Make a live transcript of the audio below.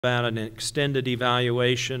about an extended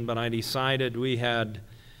evaluation, but I decided we had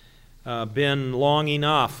been long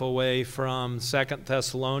enough away from 2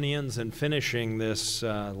 Thessalonians and finishing this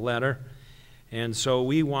letter. And so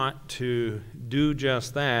we want to do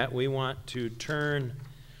just that. We want to turn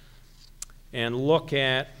and look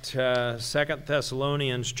at 2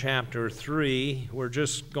 Thessalonians chapter 3. We're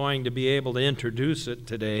just going to be able to introduce it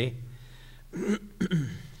today.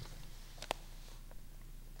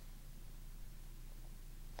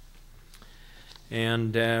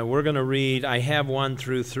 And we're going to read, I have 1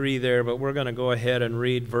 through 3 there, but we're going to go ahead and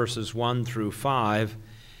read verses 1 through 5.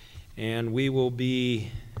 And we will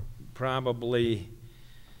be probably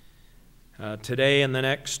today and the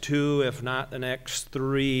next 2, if not the next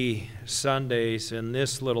 3 Sundays in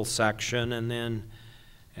this little section, and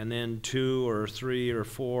then 2 or 3 or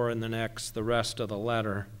 4 in the rest of the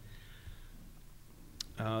letter.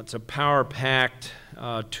 It's a power-packed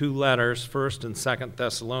 2 letters, 1st and 2nd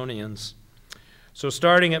Thessalonians. So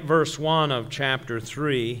starting at verse 1 of chapter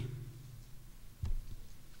 3,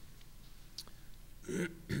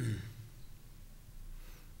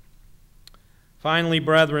 finally,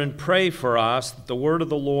 brethren, pray for us that the word of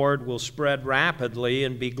the Lord will spread rapidly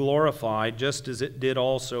and be glorified, just as it did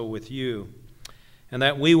also with you, and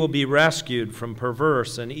that we will be rescued from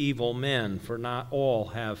perverse and evil men, for not all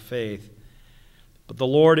have faith. But the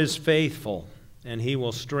Lord is faithful, and he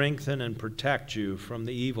will strengthen and protect you from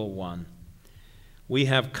the evil one. We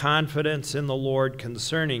have confidence in the Lord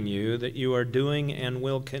concerning you, that you are doing and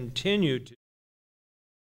will continue to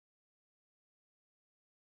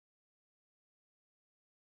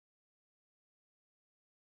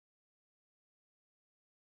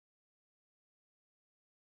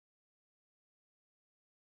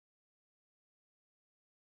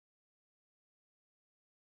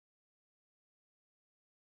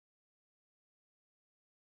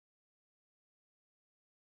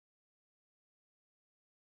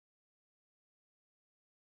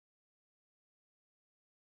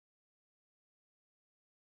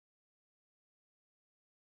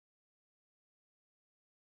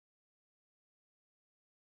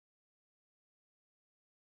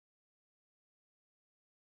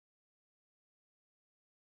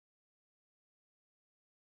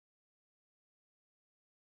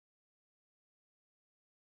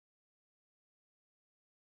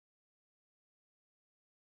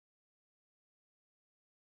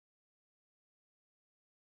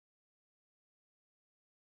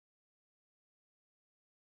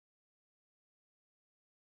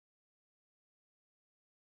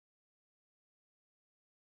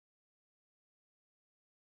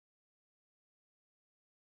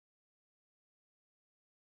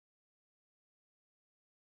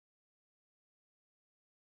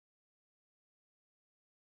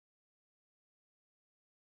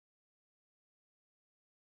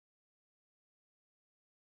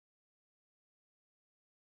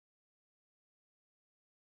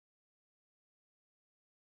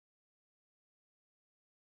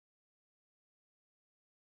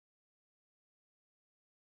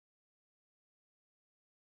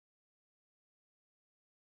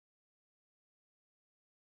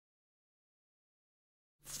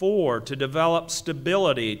to develop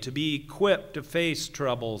stability, to be equipped to face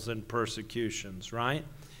troubles and persecutions, right?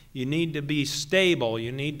 You need to be stable.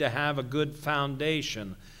 You need to have a good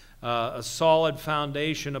foundation, a solid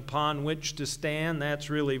foundation upon which to stand. That's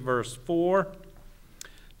really verse 4.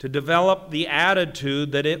 To develop the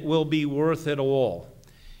attitude that it will be worth it all.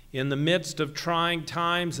 In the midst of trying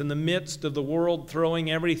times, in the midst of the world throwing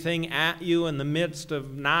everything at you, in the midst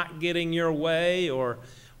of not getting your way or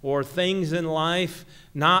things in life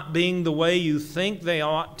not being the way you think they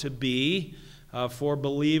ought to be for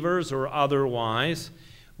believers or otherwise,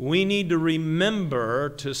 we need to remember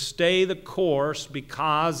to stay the course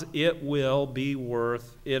because it will be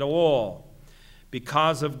worth it all.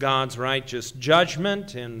 Because of God's righteous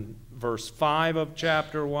judgment, in verse 5 of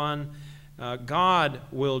chapter 1, God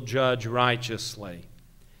will judge righteously.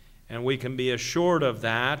 And we can be assured of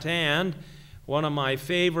that. And one of my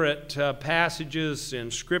favorite passages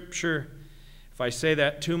in Scripture, if I say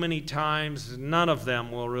that too many times, none of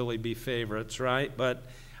them will really be favorites, right? But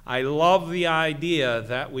I love the idea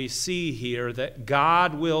that we see here that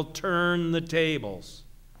God will turn the tables.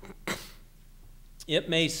 It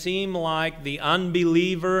may seem like the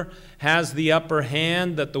unbeliever has the upper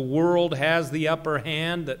hand, that the world has the upper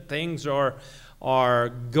hand, that things are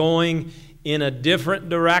going in a different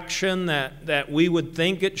direction that we would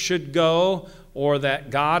think it should go, or that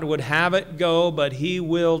God would have it go, but he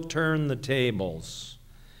will turn the tables.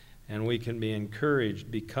 And we can be encouraged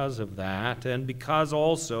because of that, and because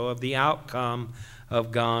also of the outcome of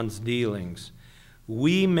God's dealings.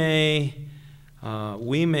 we may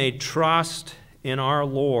trust in our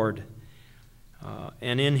Lord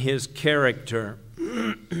and in His character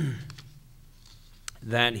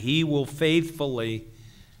that He will faithfully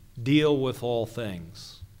deal with all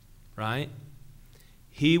things, right?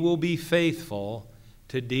 He will be faithful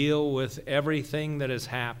to deal with everything that has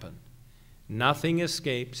happened. Nothing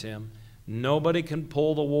escapes Him. Nobody can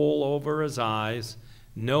pull the wool over His eyes.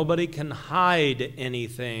 Nobody can hide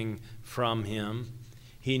anything from Him.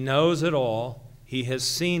 He knows it all. He has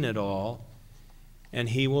seen it all. And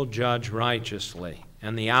He will judge righteously.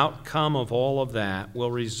 And the outcome of all of that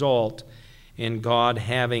will result in God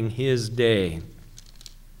having His day.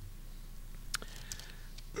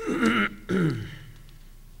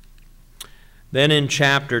 Then in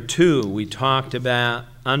chapter 2, we talked about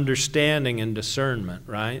understanding and discernment,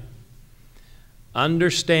 right?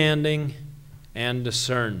 Understanding and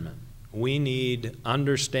discernment. We need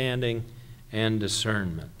understanding and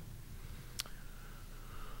discernment.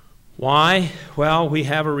 Why? Well, we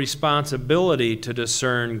have a responsibility to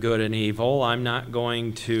discern good and evil. I'm not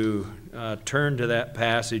going to turn to that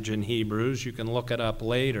passage in Hebrews. You can look it up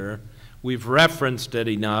later. We've referenced it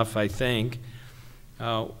enough, I think,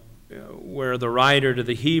 where the writer to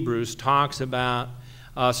the Hebrews talks about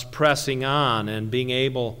us pressing on and being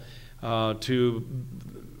able to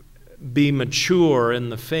be mature in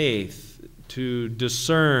the faith, to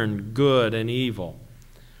discern good and evil,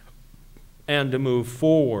 and to move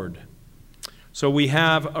forward. So we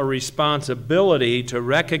have a responsibility to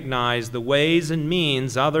recognize the ways and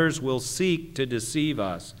means others will seek to deceive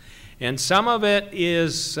us. And some of it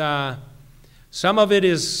is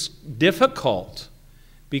difficult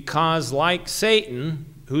because, like Satan,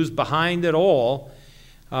 who's behind it all,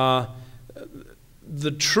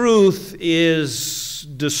 the truth is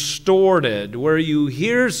distorted, where you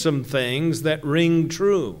hear some things that ring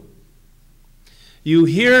true. You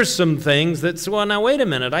hear some things that say, well, now wait a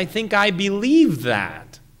minute, I think I believe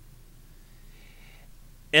that.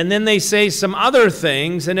 And then they say some other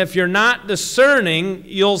things, and if you're not discerning,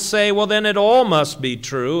 you'll say, well, then it all must be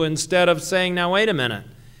true, instead of saying, now wait a minute.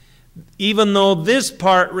 Even though this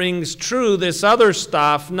part rings true, this other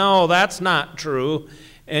stuff, no, that's not true.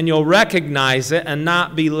 And you'll recognize it and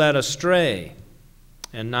not be led astray.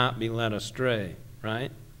 And not be led astray,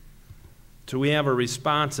 right? So we have a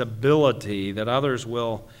responsibility that others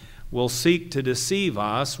will seek to deceive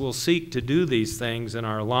us, will seek to do these things in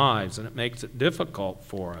our lives, and it makes it difficult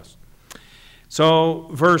for us. So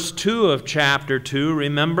verse 2 of chapter 2,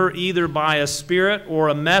 remember, either by a spirit or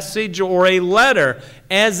a message or a letter,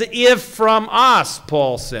 as if from us,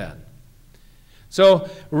 Paul said. So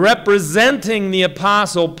representing the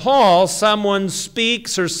Apostle Paul, someone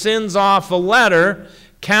speaks or sends off a letter,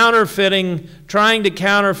 trying to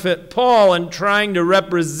counterfeit Paul and trying to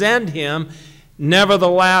represent him,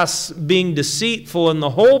 nevertheless being deceitful in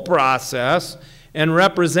the whole process and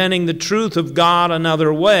representing the truth of God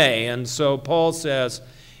another way. And so Paul says,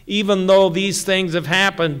 even though these things have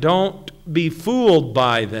happened, don't be fooled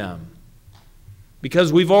by them,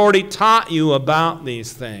 because we've already taught you about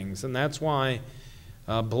these things. And that's why,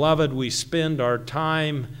 beloved, we spend our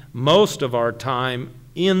time, most of our time,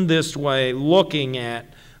 in this way, looking at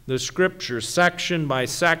the Scripture section by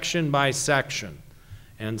section by section,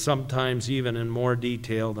 and sometimes even in more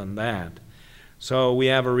detail than that. So we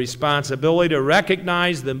have a responsibility to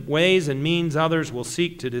recognize the ways and means others will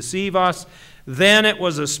seek to deceive us. Then it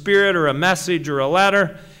was a spirit or a message or a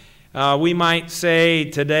letter. We might say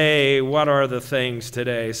today, what are the things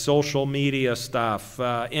today? Social media stuff,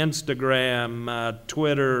 Instagram,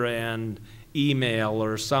 Twitter, and email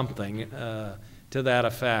or something to that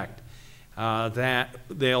effect. That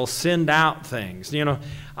they'll send out things. You know,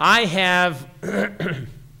 I have,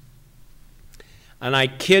 and I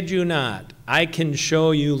kid you not, I can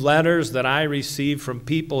show you letters that I received from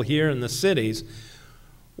people here in the cities.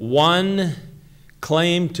 One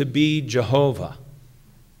claimed to be Jehovah.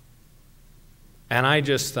 And I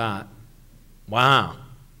just thought, wow.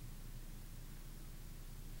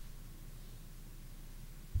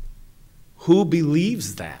 Who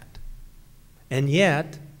believes that? And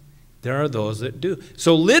yet, there are those that do.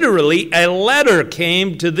 So literally, a letter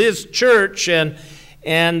came to this church, and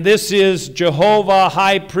this is Jehovah,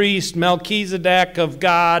 high priest, Melchizedek of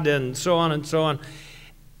God, and so on and so on.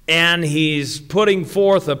 And he's putting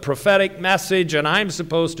forth a prophetic message, and I'm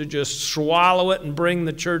supposed to just swallow it and bring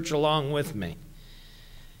the church along with me.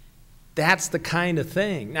 That's the kind of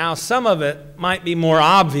thing. Now, some of it might be more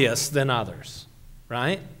obvious than others,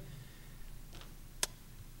 right?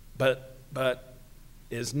 But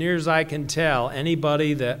as near as I can tell,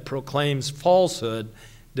 anybody that proclaims falsehood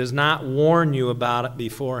does not warn you about it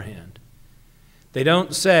beforehand. They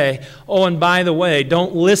don't say, oh, and by the way,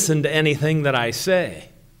 don't listen to anything that I say.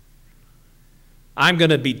 I'm going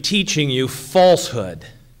to be teaching you falsehood,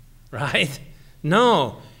 right?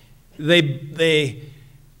 No, they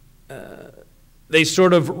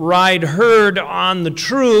sort of ride herd on the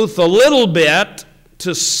truth a little bit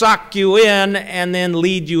to suck you in and then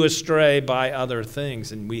lead you astray by other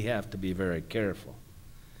things, and we have to be very careful.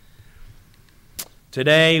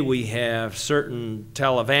 Today we have certain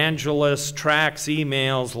televangelists, tracts,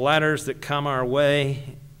 emails, letters that come our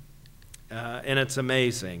way, and it's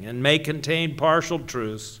amazing, and may contain partial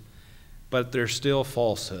truths, but they're still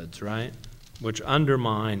falsehoods, right? Which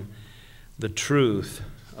undermine the truth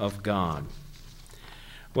of God.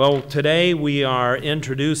 Well, today we are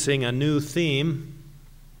introducing a new theme,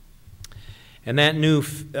 and that new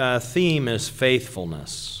theme is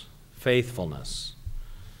faithfulness. Faithfulness.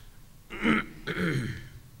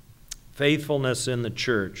 Faithfulness in the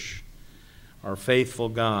church, our faithful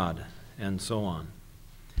God, and so on.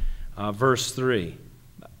 Verse 3,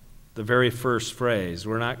 the very first phrase.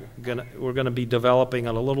 We're going to be developing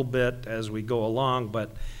it a little bit as we go along,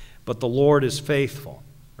 but the Lord is faithful,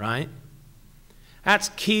 right? That's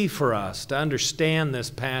key for us to understand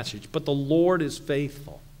this passage. But the Lord is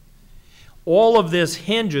faithful. All of this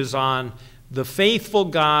hinges on the faithful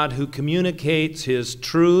God who communicates His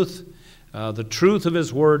truth, the truth of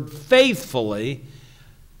His Word faithfully,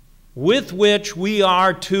 with which we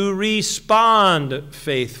are to respond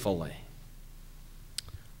faithfully.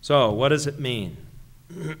 So, what does it mean?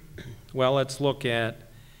 Well, let's look at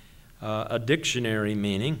a dictionary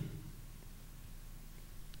meaning.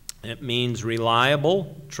 It means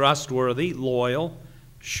reliable, trustworthy, loyal,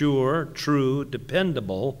 sure, true,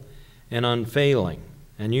 dependable, and unfailing.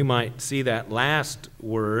 And you might see that last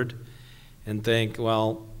word and think,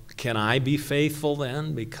 well, can I be faithful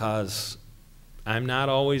then? Because I'm not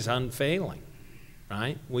always unfailing,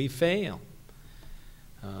 right? We fail.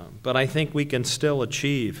 But I think we can still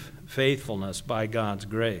achieve faithfulness by God's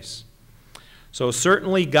grace. So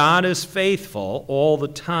certainly God is faithful all the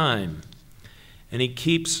time. And He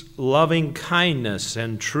keeps loving kindness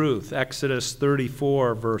and truth. Exodus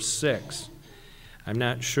 34, verse 6. I'm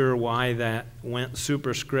not sure why that went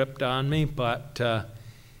superscript on me, but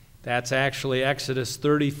that's actually Exodus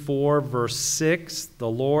 34, verse 6. The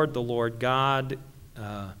Lord God,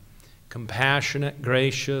 compassionate,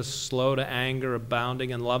 gracious, slow to anger, abounding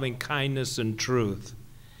in loving kindness and truth.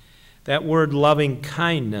 That word loving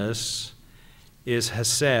kindness is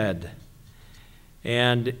hesed.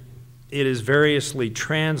 And it is variously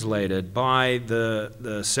translated by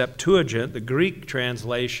the Septuagint, the Greek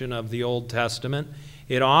translation of the Old Testament.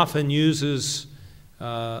 It often uses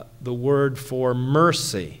the word for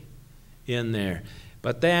mercy in there.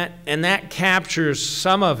 But that captures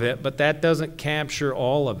some of it, but that doesn't capture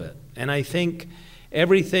all of it. And I think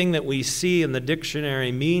everything that we see in the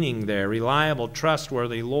dictionary meaning there, reliable,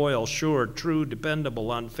 trustworthy, loyal, sure, true,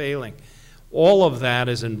 dependable, unfailing, all of that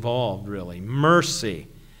is involved, really. Mercy,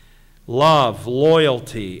 love,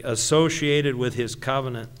 loyalty associated with His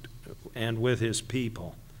covenant and with His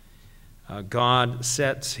people. God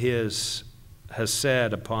sets His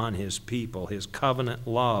hesed upon His people, His covenant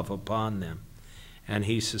love upon them, and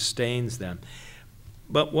He sustains them.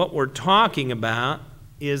 But what we're talking about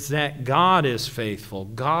is that God is faithful.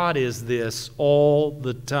 God is this all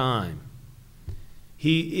the time.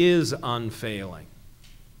 He is unfailing.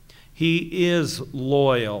 He is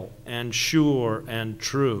loyal and sure and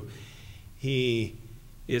true. He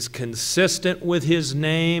is consistent with His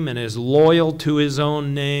name and is loyal to His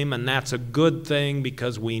own name, and that's a good thing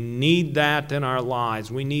because we need that in our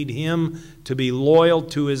lives. We need Him to be loyal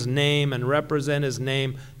to His name and represent His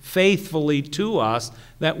name faithfully to us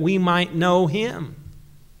that we might know Him.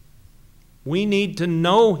 We need to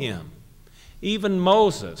know Him. Even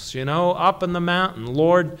Moses, up in the mountain,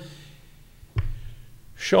 Lord,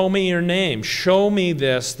 show me your name. Show me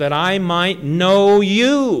this that I might know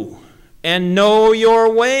you and know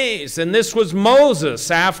your ways. And this was Moses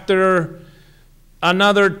after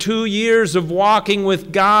another 2 years of walking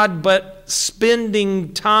with God, but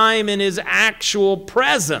spending time in His actual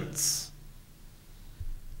presence.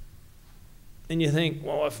 And you think,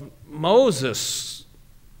 well, if Moses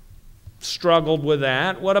struggled with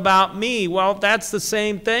that, what about me? Well, that's the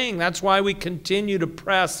same thing. That's why we continue to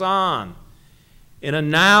press on in a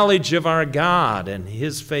knowledge of our God and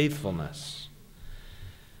His faithfulness.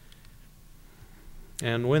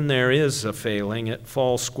 And when there is a failing, it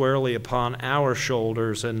falls squarely upon our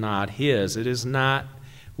shoulders and not His. It is not,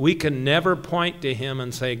 we can never point to Him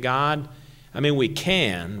and say, God, we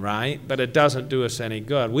can, right? But it doesn't do us any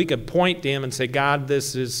good. We could point to Him and say, God,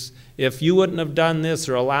 this is If you wouldn't have done this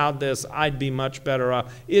or allowed this, I'd be much better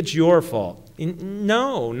off. It's your fault.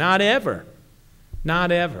 No, not ever.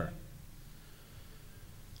 Not ever.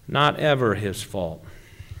 Not ever his fault.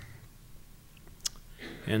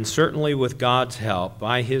 And certainly with God's help,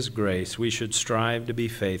 by his grace, we should strive to be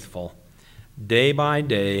faithful, day by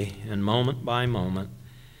day and moment by moment,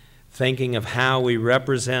 thinking of how we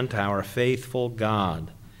represent our faithful God,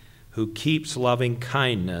 who keeps loving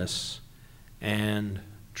kindness and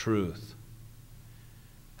truth.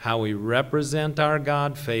 How we represent our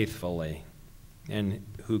God faithfully and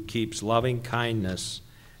who keeps loving kindness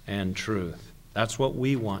and truth. That's what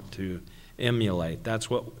we want to emulate. That's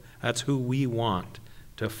who we want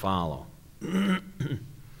to follow.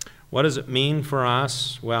 What does it mean for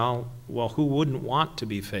us? Well, who wouldn't want to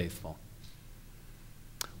be faithful?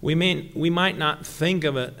 We might not think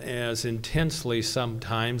of it as intensely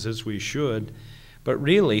sometimes as we should, but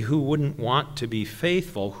really, who wouldn't want to be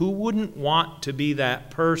faithful? Who wouldn't want to be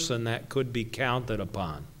that person that could be counted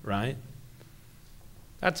upon, right?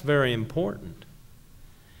 That's very important.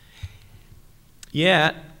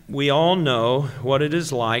 Yet, we all know what it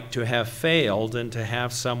is like to have failed and to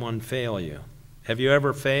have someone fail you. Have you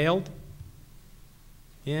ever failed?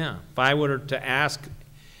 Yeah. If I were to ask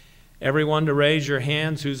everyone to raise your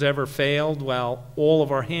hands who's ever failed, well, all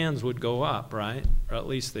of our hands would go up, right? Or at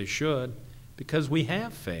least they should, because we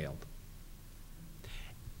have failed.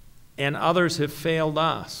 And others have failed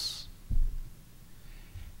us.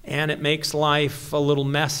 And it makes life a little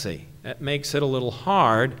messy. It makes it a little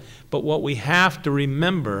hard. But what we have to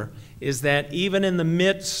remember is that even in the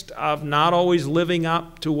midst of not always living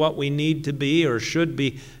up to what we need to be or should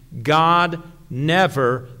be, God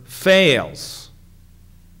never fails.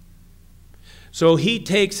 So he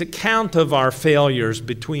takes account of our failures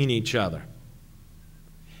between each other.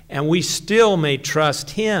 And we still may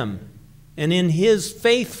trust him and in his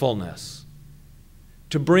faithfulness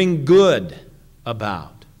to bring good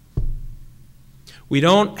about. We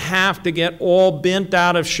don't have to get all bent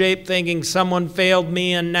out of shape thinking someone failed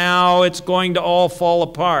me and now it's going to all fall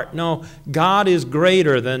apart. No, God is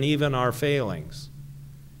greater than even our failings,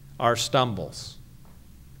 our stumbles.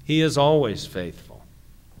 He is always faithful.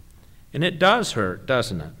 And it does hurt,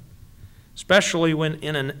 doesn't it? Especially when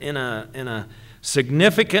in a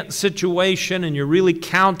significant situation and you're really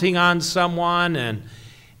counting on someone and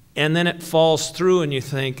then it falls through and you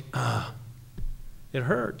think, it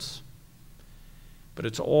hurts. But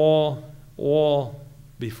it's all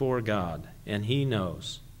before God, and he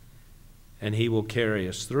knows, and he will carry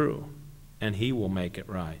us through, and he will make it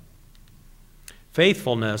right.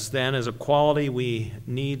 Faithfulness, then, is a quality we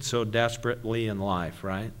need so desperately in life,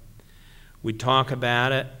 right? We talk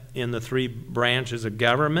about it in the three branches of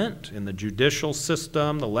government, in the judicial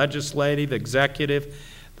system, the legislative, executive,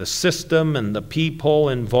 the system, and the people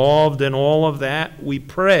involved in all of that. We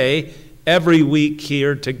pray every week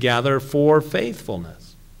here together for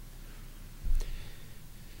faithfulness.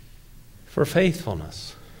 For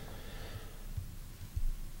faithfulness.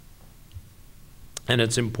 And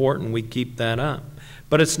it's important we keep that up.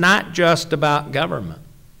 But it's not just about government.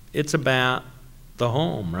 It's about the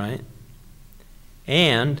home, right?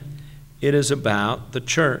 And it is about the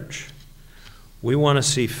church. We want to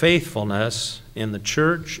see faithfulness in the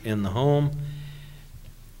church, in the home,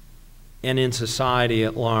 and in society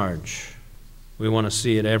at large. We want to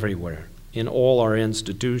see it everywhere, in all our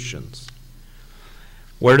institutions.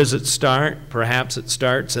 Where does it start? Perhaps it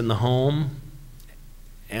starts in the home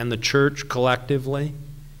and the church collectively.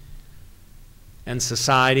 And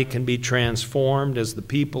society can be transformed as the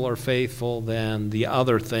people are faithful, then the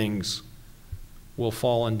other things will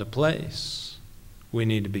fall into place. We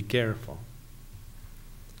need to be careful.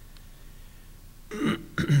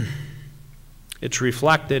 It's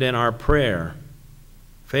reflected in our prayer.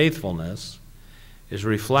 Faithfulness is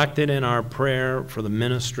reflected in our prayer for the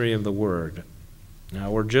ministry of the Word. Now,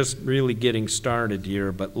 we're just really getting started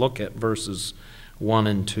here, but look at verses 1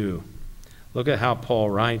 and 2. Look at how Paul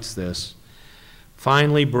writes this.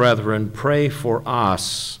 Finally, brethren, pray for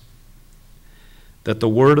us that the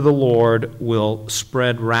word of the Lord will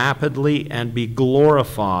spread rapidly and be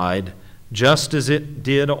glorified, just as it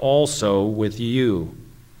did also with you,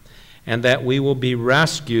 and that we will be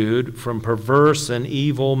rescued from perverse and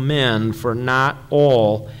evil men, for not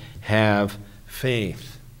all have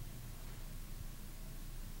faith.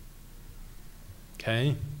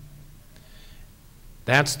 Okay?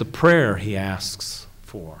 That's the prayer he asks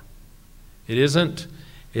for. It isn't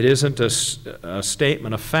a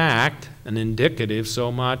statement of fact, an indicative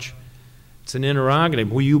so much. It's an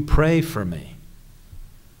interrogative. Will you pray for me?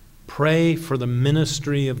 Pray for the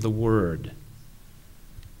ministry of the Word.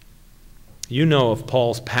 You know of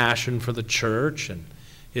Paul's passion for the church and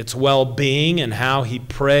its well-being and how he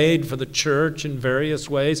prayed for the church in various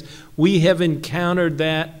ways. We have encountered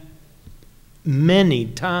that many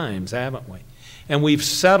times, haven't we? And we've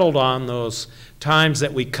settled on those times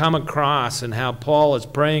that we come across and how Paul is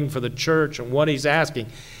praying for the church and what he's asking.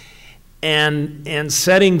 And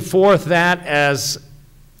setting forth that as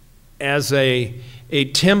a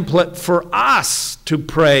template for us to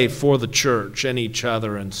pray for the church and each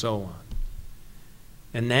other and so on.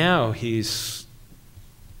 And now he's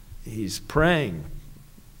praying,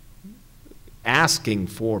 asking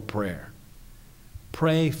for prayer.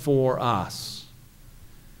 Pray for us,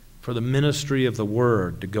 for the ministry of the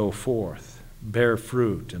word to go forth, bear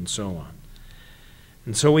fruit, and so on.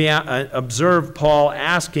 And so we observe Paul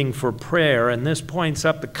asking for prayer, and this points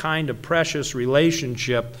up the kind of precious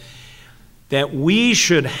relationship that we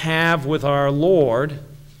should have with our Lord,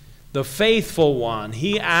 the faithful one.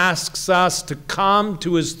 He asks us to come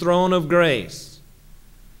to his throne of grace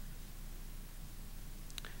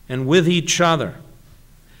and with each other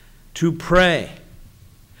to pray,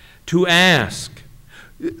 to ask.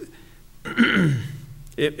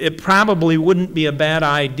 It probably wouldn't be a bad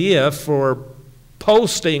idea for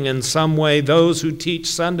posting in some way those who teach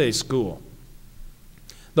Sunday school,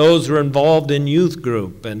 those who are involved in youth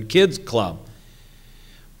group and kids club.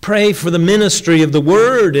 Pray for the ministry of the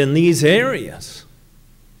word in these areas.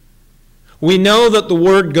 We know that the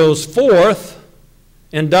word goes forth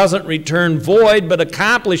and doesn't return void, but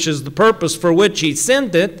accomplishes the purpose for which he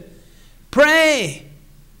sent it. Pray.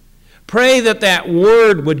 Pray that that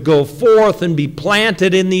word would go forth and be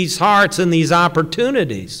planted in these hearts and these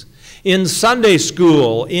opportunities. In Sunday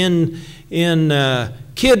school, in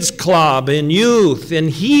kids club, in youth, in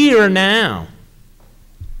here now.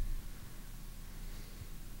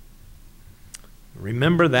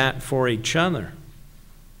 Remember that for each other.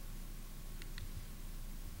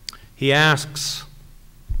 He asks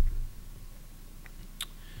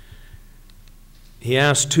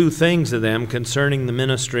two things of them concerning the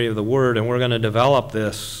ministry of the word, and we're going to develop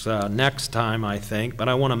this next time, I think, but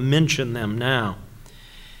I want to mention them now.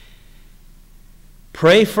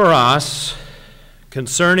 Pray for us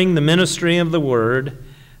concerning the ministry of the word,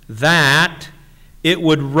 that it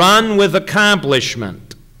would run with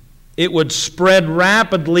accomplishment. It would spread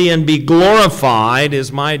rapidly and be glorified,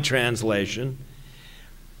 is my translation.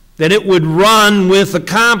 That it would run with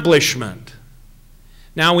accomplishment.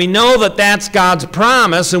 Now we know that that's God's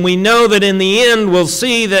promise, and we know that in the end we'll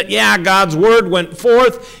see that, yeah, God's word went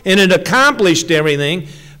forth and it accomplished everything.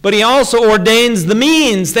 But he also ordains the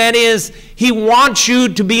means. That is, he wants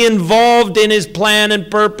you to be involved in his plan and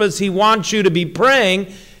purpose. He wants you to be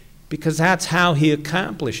praying because that's how he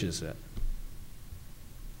accomplishes it.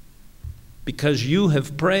 Because you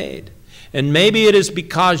have prayed. And maybe it is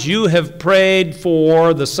because you have prayed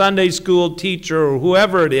for the Sunday school teacher or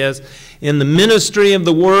whoever it is in the ministry of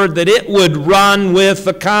the word that it would run with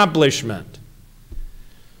accomplishment.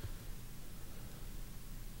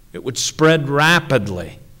 It would spread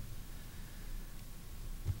rapidly.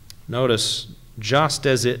 Notice, just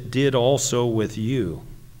as it did also with you.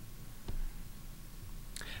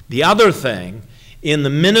 The other thing in the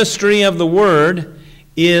ministry of the word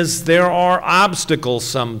is there are obstacles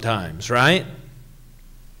sometimes, right?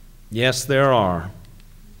 Yes, there are.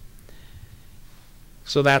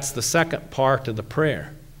 So that's the second part of the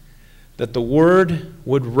prayer. That the word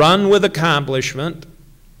would run with accomplishment,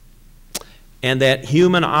 and that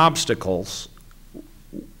human obstacles,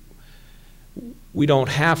 we don't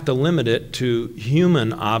have to limit it to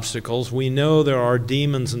human obstacles. We know there are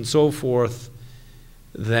demons and so forth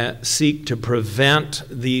that seek to prevent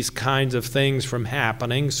these kinds of things from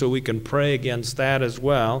happening, so we can pray against that as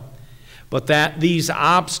well. But that these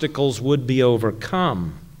obstacles would be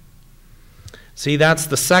overcome. See, that's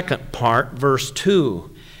the second part, verse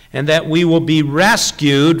 2. And that we will be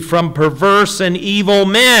rescued from perverse and evil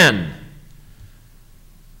men.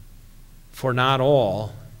 For not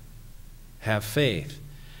all have faith.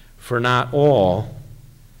 For not all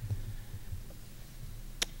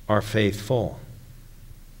are faithful.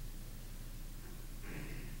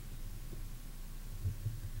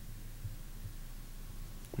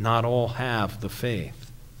 Not all have the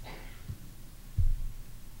faith.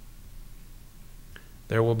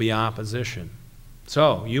 There will be opposition.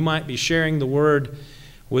 So, you might be sharing the word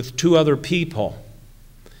with two other people,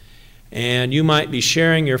 and you might be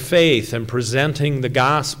sharing your faith and presenting the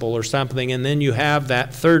gospel or something, and then you have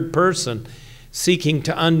that third person seeking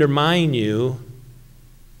to undermine you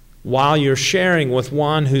while you're sharing with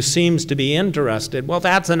one who seems to be interested. Well,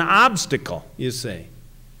 that's an obstacle, you see,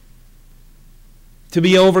 to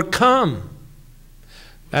be overcome,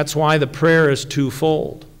 That's why the prayer is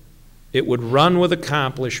twofold. It would run with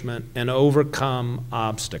accomplishment and overcome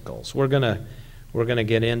obstacles. We're going to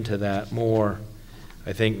get into that more,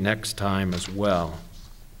 I think, next time as well.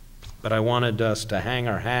 But I wanted us to hang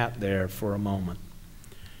our hat there for a moment.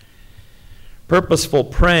 Purposeful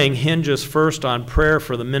praying hinges first on prayer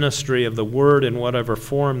for the ministry of the Word in whatever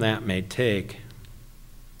form that may take.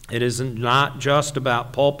 It is not just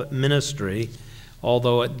about pulpit ministry,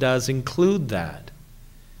 although it does include that.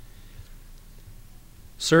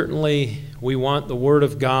 Certainly, we want the Word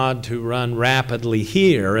of God to run rapidly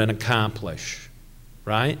here and accomplish,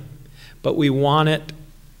 right? But we want it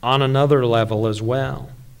on another level as well.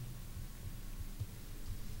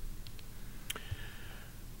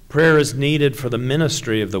 Prayer is needed for the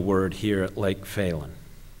ministry of the Word here at Lake Phalen.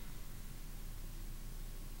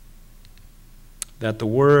 That the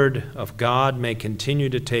Word of God may continue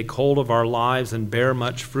to take hold of our lives and bear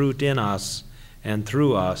much fruit in us and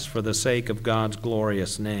through us for the sake of God's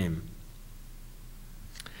glorious name.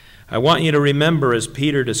 I want you to remember, as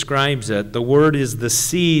Peter describes it, the Word is the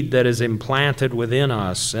seed that is implanted within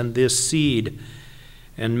us, and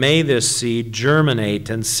may this seed germinate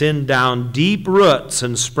and send down deep roots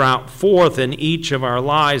and sprout forth in each of our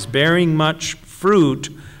lives, bearing much fruit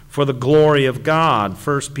for the glory of God.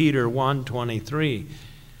 1 Peter 1:23.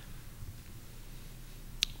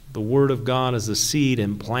 The Word of God is a seed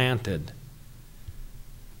implanted,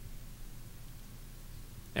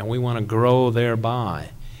 and we want to grow thereby,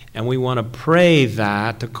 and we want to pray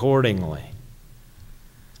that accordingly.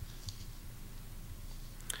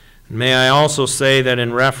 May I also say that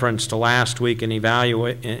in reference to last week in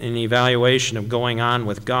evaluation of going on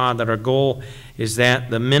with God, that our goal is that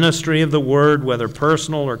the ministry of the Word, whether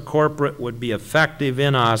personal or corporate, would be effective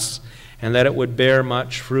in us and that it would bear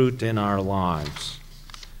much fruit in our lives.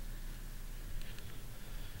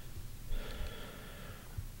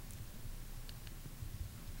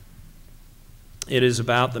 It is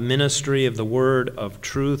about the ministry of the Word of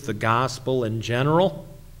truth, the gospel in general.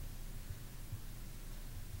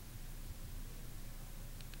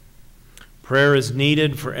 Prayer is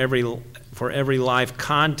needed for every life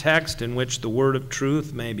context in which the word of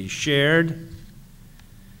truth may be shared.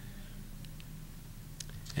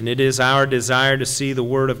 And it is our desire to see the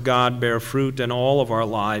Word of God bear fruit in all of our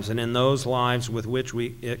lives and in those lives with which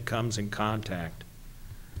it comes in contact.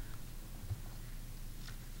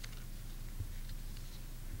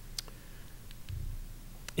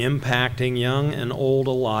 Impacting young and old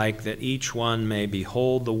alike, that each one may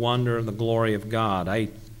behold the wonder and the glory of God.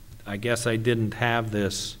 I guess I didn't have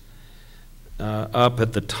this up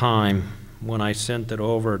at the time when I sent it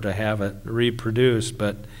over to have it reproduced,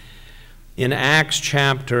 but in Acts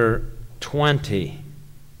chapter 20,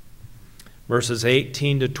 verses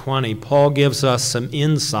 18 to 20, Paul gives us some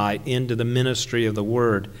insight into the ministry of the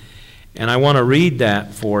Word. And I want to read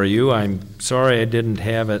that for you. I'm sorry I didn't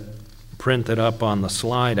have it printed up on the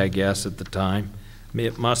slide, I guess, at the time.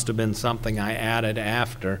 It must have been something I added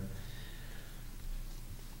after.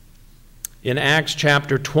 In Acts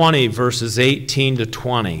chapter 20, verses 18 to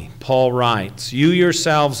 20, Paul writes, "You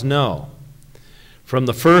yourselves know from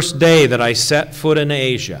the first day that I set foot in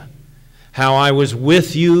Asia, how I was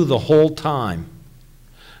with you the whole time,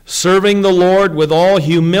 serving the Lord with all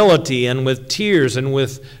humility and with tears and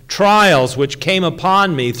with trials which came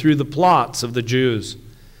upon me through the plots of the Jews.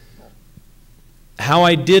 How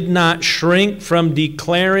I did not shrink from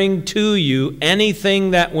declaring to you anything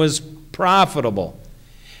that was profitable,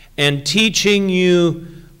 and teaching you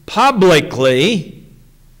publicly,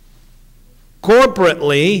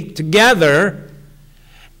 corporately, together,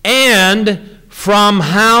 and from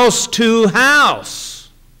house to house."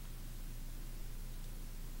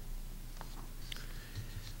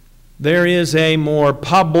 There is a more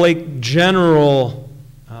public, general,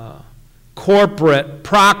 corporate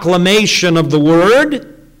proclamation of the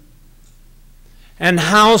Word, and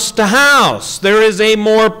house to house. There is a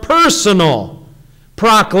more personal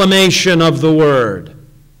proclamation of the Word.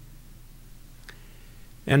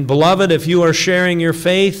 And beloved, if you are sharing your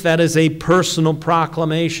faith, that is a personal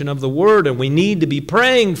proclamation of the Word, and we need to be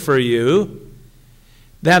praying for you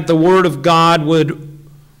that the Word of God would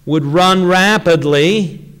run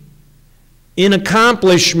rapidly in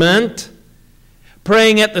accomplishment,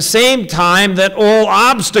 praying at the same time that all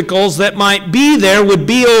obstacles that might be there would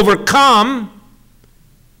be overcome,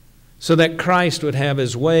 so that Christ would have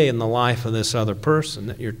His way in the life of this other person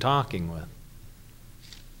that you're talking with.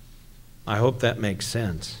 I hope that makes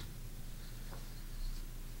sense.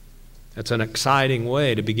 It's an exciting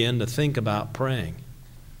way to begin to think about praying.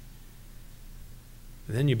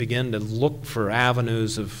 And then you begin to look for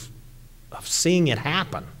avenues of seeing it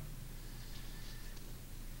happen.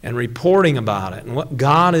 and reporting about it and what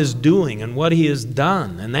God is doing and what He has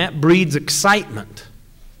done. And that breeds excitement.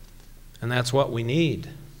 And that's what we need.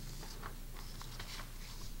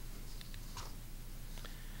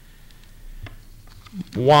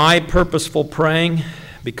 Why purposeful praying?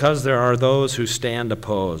 Because there are those who stand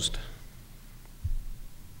opposed.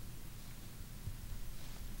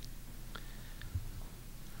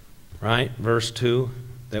 Right? Verse 2,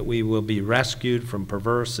 that we will be rescued from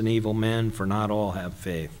perverse and evil men, for not all have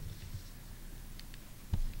faith.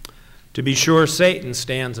 To be sure, Satan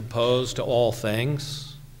stands opposed to all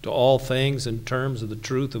things in terms of the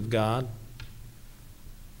truth of God.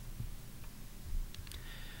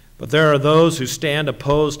 But there are those who stand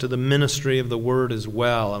opposed to the ministry of the Word as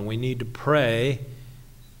well, and we need to pray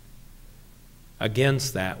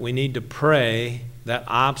against that. We need to pray that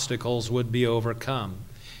obstacles would be overcome.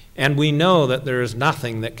 And we know that there is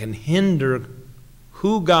nothing that can hinder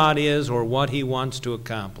who God is or what He wants to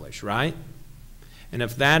accomplish, right? And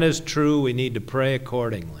if that is true, we need to pray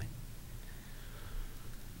accordingly.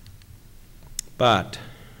 But,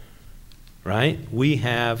 right, we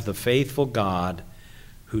have the faithful God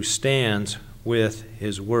who stands with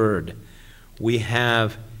His Word. We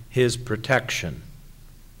have His protection.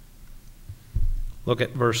 Look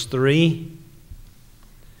at verse 3.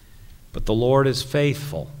 But the Lord is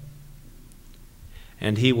faithful,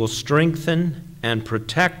 and He will strengthen and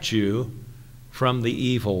protect you from the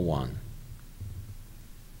evil one.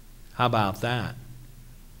 How about that?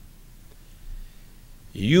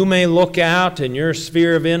 You may look out in your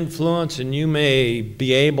sphere of influence and you may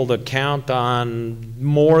be able to count on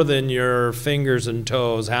more than your fingers and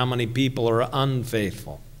toes how many people are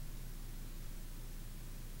unfaithful.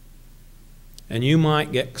 And you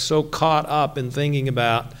might get so caught up in thinking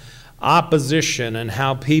about opposition and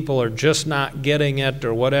how people are just not getting it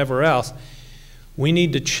or whatever else. We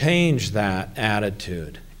need to change that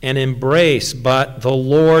attitude and embrace, but the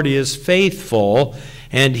Lord is faithful,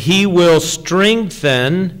 and He will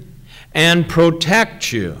strengthen and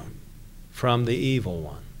protect you from the evil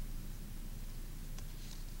one.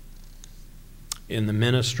 In the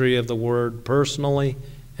ministry of the Word, personally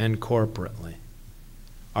and corporately,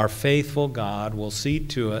 our faithful God will see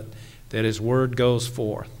to it that His Word goes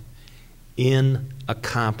forth in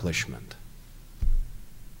accomplishment.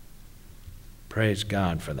 Praise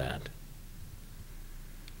God for that.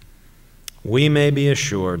 We may be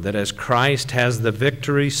assured that as Christ has the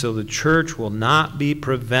victory, so the church will not be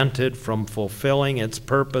prevented from fulfilling its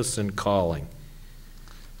purpose and calling.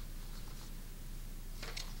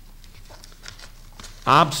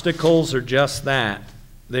 Obstacles are just that.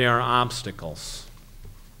 They are obstacles.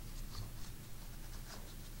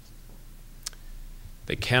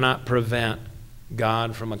 They cannot prevent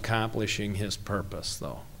God from accomplishing His purpose,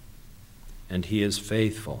 though. And He is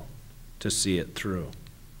faithful to see it through.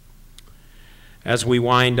 As we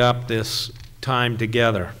wind up this time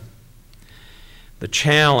together, the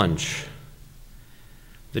challenge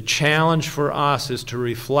for us is to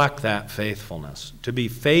reflect that faithfulness, to be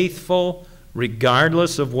faithful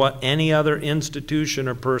regardless of what any other institution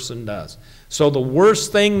or person does. So the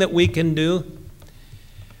worst thing that we can do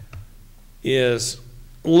is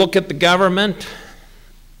look at the government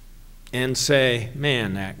and say,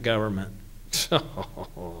 man, that government,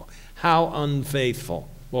 how unfaithful.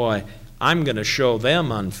 Boy, I'm going to show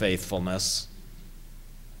them unfaithfulness.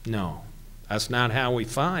 No, that's not how we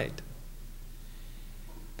fight.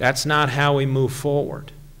 That's not how we move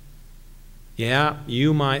forward. Yeah,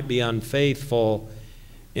 you might be unfaithful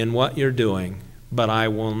in what you're doing, but I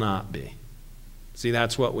will not be. See,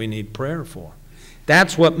 that's what we need prayer for.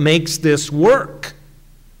 That's what makes this work.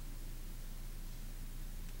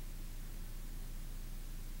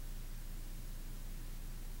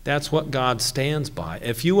 That's what God stands by.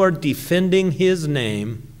 If you are defending His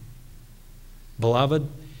name, beloved,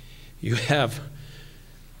 you have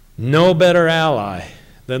no better ally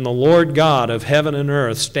than the Lord God of heaven and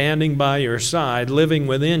earth standing by your side, living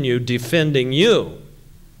within you, defending you.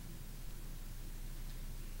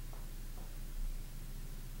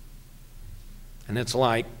 And it's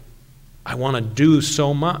like, I want to do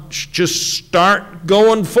so much. Just start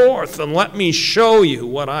going forth and let me show you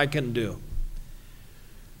what I can do.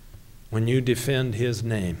 When you defend His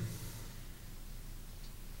name.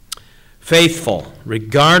 Faithful,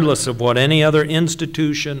 regardless of what any other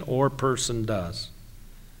institution or person does.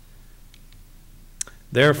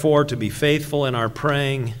 Therefore, to be faithful in our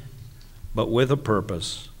praying, but with a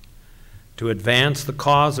purpose, to advance the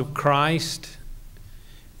cause of Christ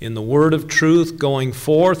in the word of truth going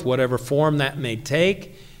forth, whatever form that may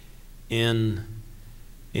take, in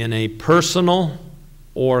a personal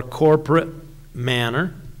or corporate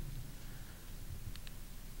manner,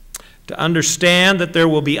 to understand that there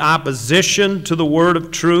will be opposition to the word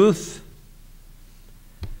of truth,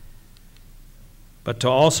 but to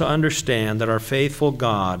also understand that our faithful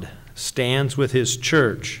God stands with his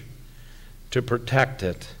church to protect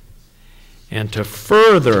it and to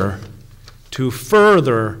further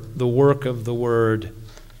the work of the word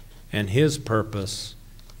and his purpose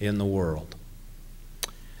in the world.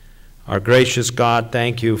 Our gracious God,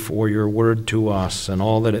 thank you for your word to us and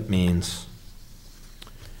all that it means.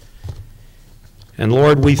 And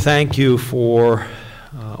Lord, we thank you for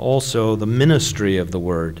also the ministry of the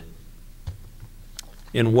word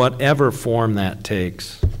in whatever form that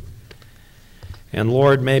takes. And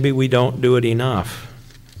Lord, maybe we don't do it enough.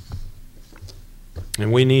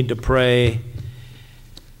 And we need to pray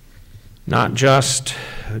not just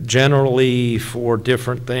generally for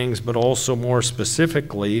different things, but also more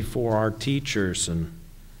specifically for our teachers. And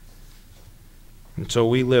so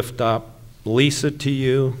we lift up Lisa to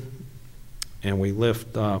you, and we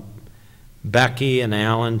lift up Becky and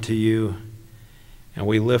Alan to you, and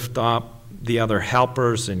we lift up the other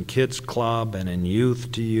helpers in Kids Club and in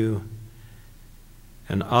youth to you,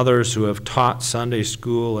 and others who have taught Sunday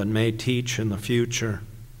school and may teach in the future.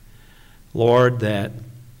 Lord, that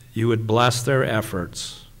you would bless their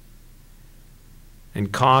efforts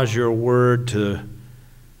and cause your word to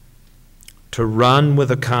run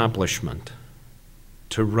with accomplishment,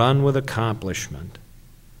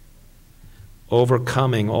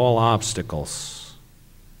 overcoming all obstacles.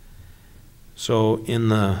 So in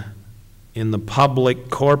the public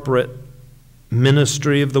corporate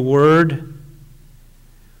ministry of the word,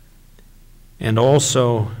 and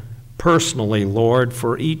also personally, Lord,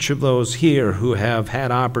 for each of those here who have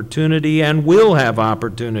had opportunity and will have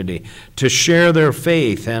opportunity to share their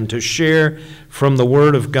faith and to share from the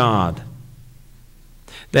Word of God,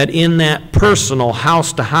 that in that personal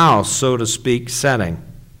house-to-house, so to speak, setting,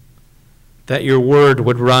 that your Word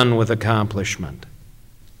would run with accomplishment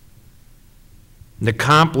and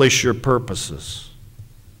accomplish your purposes,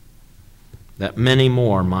 that many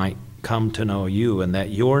more might come to know you and that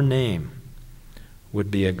your name would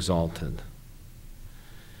be exalted.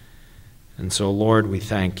 And so, Lord, we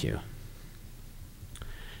thank you.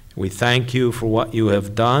 We thank you for what you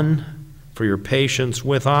have done, for your patience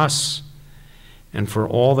with us, and for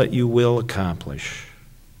all that you will accomplish.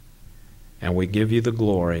 And we give you the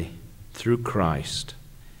glory through Christ.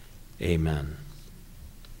 Amen.